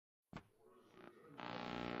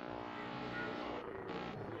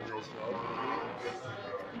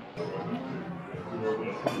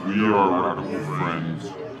We are Radical Friends,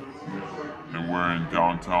 and we're in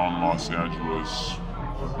downtown Los Angeles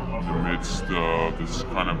in the midst of this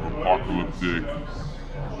kind of apocalyptic,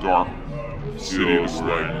 dark city of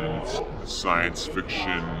like science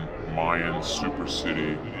fiction Mayan super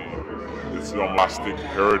city. It's an elastic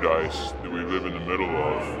paradise that we live in the middle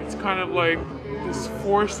of. It's kind of like this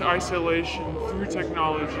forced isolation through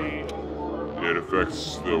technology. It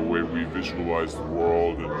affects the way we visualize the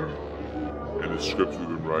world and the script we've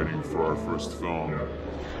been writing for our first film.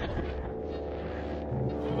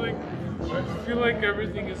 I feel like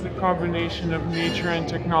everything is a combination of nature and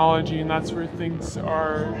technology, and that's where things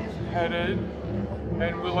are headed.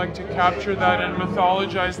 And we like to capture that and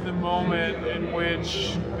mythologize the moment in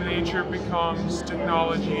which nature becomes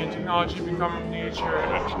technology and technology becomes nature.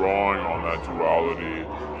 And drawing on that duality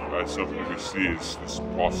as something we see as this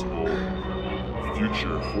possible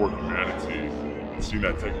future for humanity, and seeing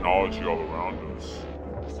that technology all around us.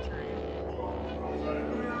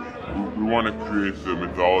 We want to create the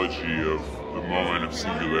mythology of the moment of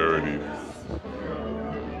singularity.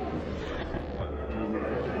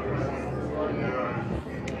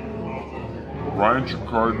 Ryan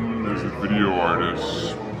Trecartin is a video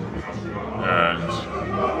artist, and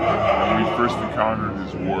when we first encountered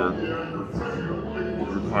his work, we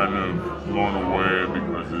were kind of blown away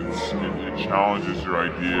because it challenges your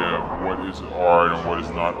idea of what is art and what is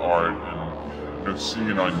not art. And seeing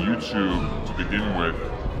it on YouTube to begin with,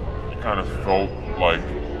 it kind of felt like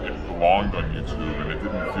it belonged on YouTube, and it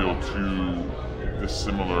didn't feel too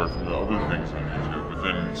dissimilar from the other things on YouTube. But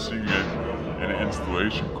then seeing it in an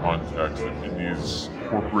installation context in these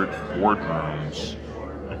corporate boardrooms,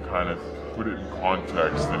 and kind of put it in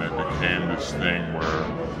context, and it became this thing where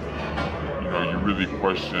you really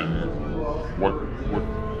question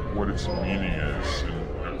what its meaning is.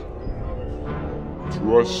 And to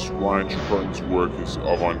us, Ryan Trecartin's work is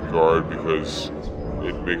avant-garde because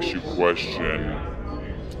it makes you question: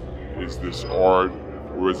 is this art,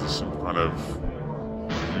 or is this some kind of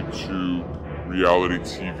YouTube, reality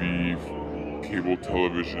TV, cable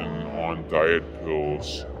television on diet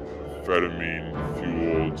pills,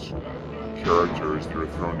 amphetamine-fueled characters that are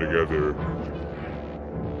thrown together?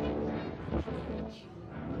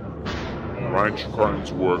 Ryan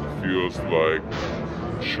Trecartin's work feels like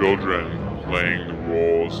children playing the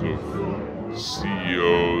roles of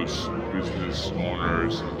CEOs, business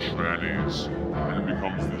owners, and trannies, and it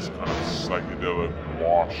becomes this kind of psychedelic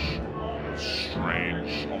wash of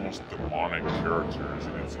strange, almost demonic characters,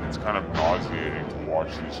 and it's kind of nauseating to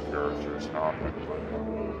watch these characters happen.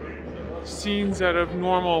 Scenes out of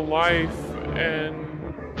normal life and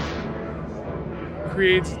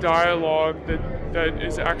creates dialogue that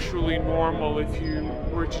is actually normal if you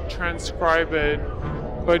were to transcribe it,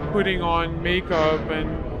 but putting on makeup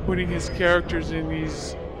and putting his characters in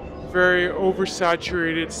these very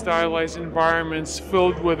oversaturated, stylized environments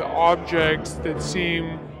filled with objects that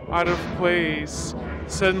seem out of place,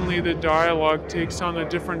 suddenly the dialogue takes on a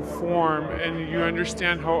different form, and you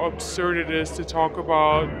understand how absurd it is to talk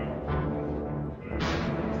about.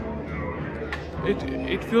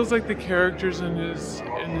 It feels like the characters in his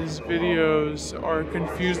videos are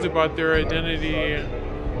confused about their identity,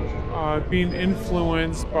 being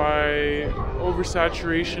influenced by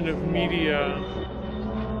oversaturation of media.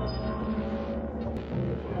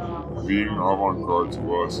 Being avant-garde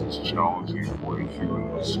to us is challenging when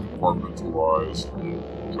humans compartmentalize and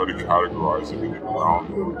try to categorize everything around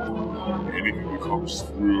them. Anything that comes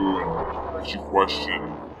through and makes you question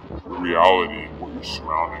the reality and what your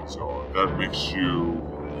surroundings are. That makes you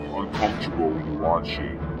uncomfortable when you watch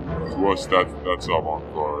it. To us, that's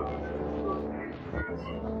avant-garde.